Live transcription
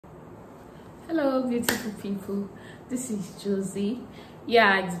Hello beautiful people, this is Josie.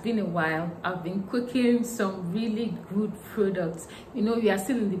 Yeah, it's been a while. I've been cooking some really good products. You know, we are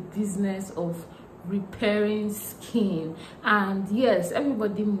still in the business of repairing skin, and yes,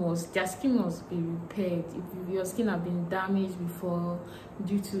 everybody their skin must be repaired. If your skin have been damaged before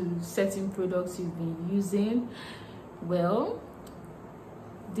due to certain products you've been using, well,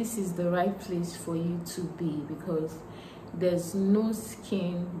 this is the right place for you to be, because there's no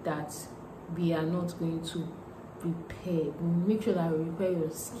skin that we are not going to repair. We make sure that we repair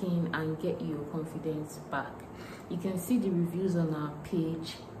your skin and get your confidence back. You can see the reviews on our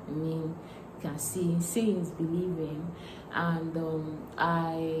page. I mean, you can see seeing is believing. And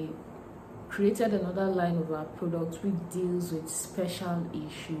I created another line of our products which deals with special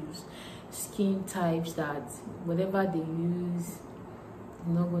issues, skin types that whatever they use,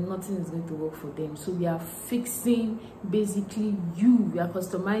 nothing is going to work for them. So we are fixing basically you, we are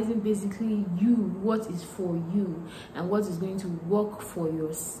customizing basically you, what is for you and what is going to work for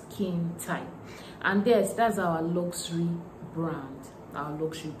your skin type. And yes, that's our luxury brand,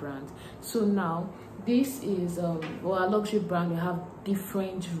 So now this is our luxury brand. We have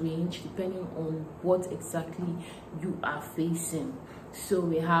different range depending on what exactly you are facing. So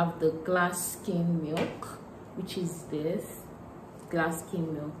we have the glass skin milk, which is this glass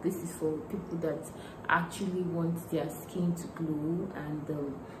skin milk. This is for people that actually want their skin to glow, and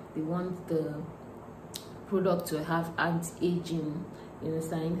they want the product to have anti-aging, you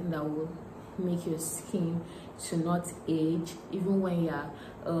understand, anything that will make your skin to not age. Even when you're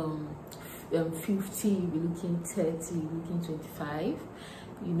 50, you'll be looking 30, you'll be looking 25,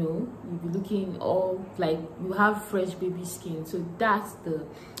 you know, you'll be looking all like you have fresh baby skin. So that's the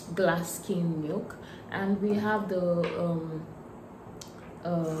glass skin milk. And we have the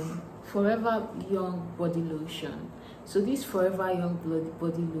Forever Young body lotion. So this Forever Young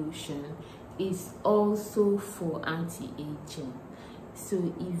body lotion is also for anti-aging.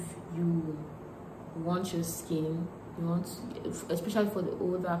 So if you want your skin, especially for the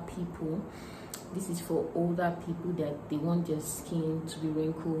older people, this is for older people that they want their skin to be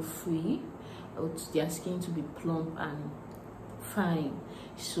wrinkle free, or their skin to be plump and fine.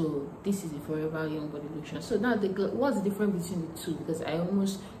 So this is the Forever Young body lotion. So now what's the difference between the two, because I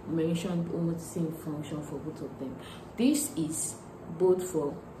almost mentioned almost the same function for both of them. This is both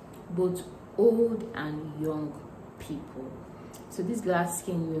for both old and young people. So this glass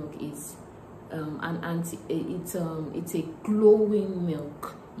skin milk is it's a glowing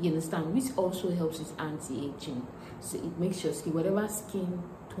milk, you understand, which also helps with anti-aging. So it makes your skin, whatever skin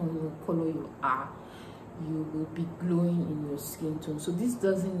tone or color you are, you will be glowing in your skin tone. So this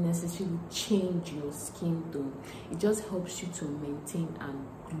doesn't necessarily change your skin tone, it just helps you to maintain and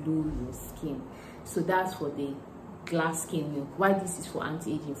glow your skin. So that's for the glass skin milk. Why this is for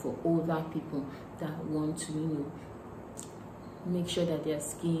anti-aging, for older people that want to, you know, make sure that their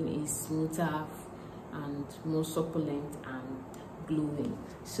skin is smoother and more succulent and glowing.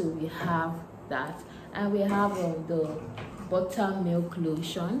 So we have that, and we have the buttermilk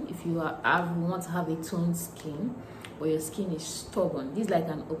lotion. If you want to have a toned skin, but your skin is stubborn, this is like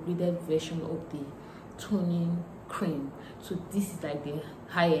an upgraded version of the toning cream. So this is like the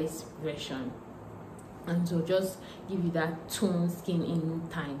highest version, and so just give you that toned skin in no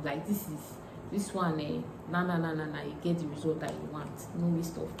time. Like this one, you get the result that you want, no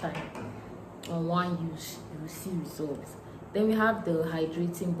waste of time. On one use you will see results. Then we have the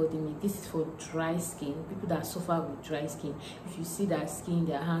hydrating body mist. This is for dry skin, people that suffer with dry skin. If you see that skin,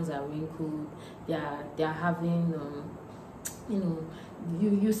 their hands are wrinkled, they are having you know,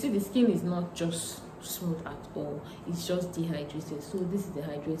 you see the skin is not just smooth at all, it's just dehydrated. So this is the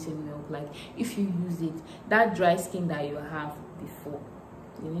hydrating milk. Like if you use it, that dry skin that you have before,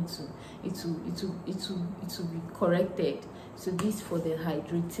 you need to it will be corrected. So this for the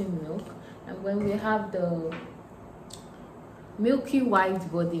hydrating milk. And when we have the milky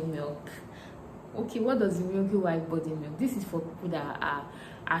white body milk. Okay, what does the milky white body milk? This is for people that are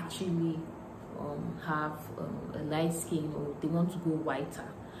actually have a light skin, or they want to go whiter,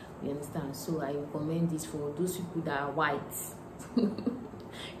 you understand. So I recommend this for those people that are white.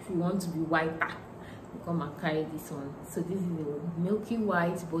 If you want to be whiter, you come and carry this one. So this is the milky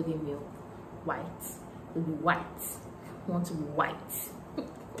white body milk. White, you'll be white. You want to be white,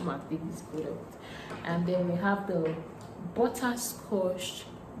 come and take this product. And then we have the butterscotch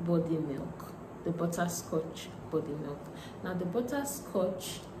body milk. The butterscotch body milk. Now the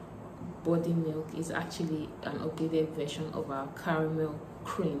butterscotch body milk is actually an updated version of our caramel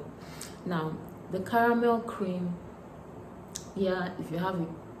cream. Now the caramel cream, yeah, if you have a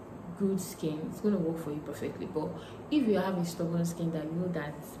good skin, it's going to work for you perfectly. But if you have a stubborn skin that you know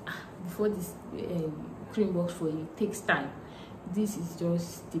that the before this cream works for you, it takes time. This is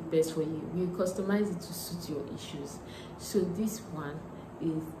just the best for you. We customize it to suit your issues. So this one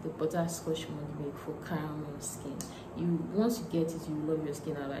is the butterscotch money milk for caramel skin. You once you get it, you love your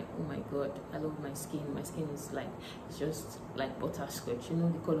skin. I'm like, oh my god, I love my skin. My skin is like, it's just like butterscotch, you know,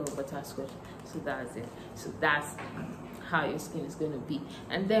 the color of butterscotch. So that's it. So that's how your skin is going to be.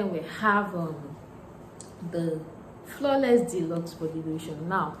 And then we have the Flawless Deluxe Body Lotion.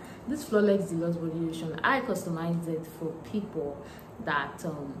 Now this Flawless Deluxe Body Lotion, I customized it for people that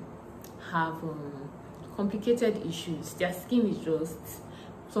have complicated issues. Their skin is just,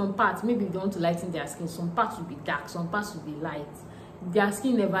 some parts, maybe they want to lighten their skin, some parts will be dark, some parts will be light. Their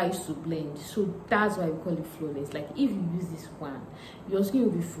skin never used to blend, so that's why we call it flawless. Like if you use this one, your skin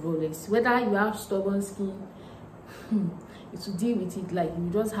will be flawless. Whether you have stubborn skin, it will deal with it. Like you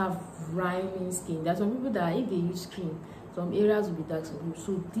just have rhyming skin. There are some people that if they use cream, some areas will be dark, some people.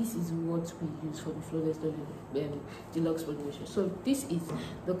 So this is what we use for the Flawless Deluxe Body Lotion. So this is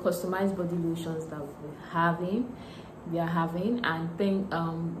the customized body lotions that we are having, and then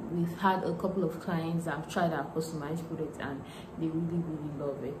we've had a couple of clients that have tried our customized products and they really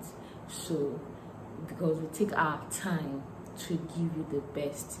love it. So because we take our time to give you the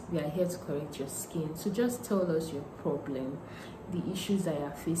best, we are here to correct your skin. So just tell us your problem, the issues that you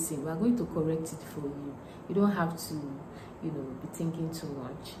are facing. We are going to correct it for you. You don't have to, you know, be thinking too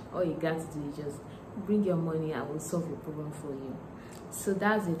much. All you got to do is just bring your money and we'll solve your problem for you. So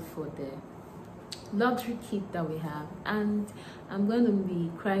that's it for the luxury kit that we have. And I'm going to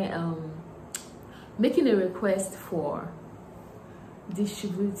be making a request for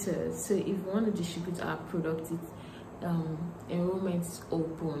distributors. So if you want to distribute our product, enrollment is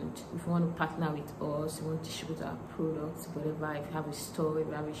opened. If you want to partner with us, you want to distribute our products, whatever, if you have a store, if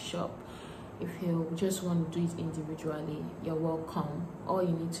you have a shop, if you just want to do it individually, you're welcome. All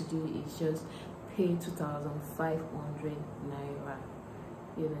you need to do is just pay 2,500 naira,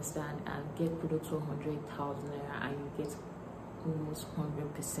 you understand, and get products for 100,000 naira, and you get almost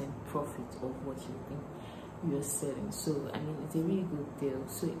 100% profit of what you think you're selling. So I mean, it's a really good deal.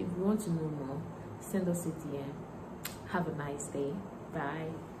 So if you want to know more, send us a DM. Have a nice day. Bye.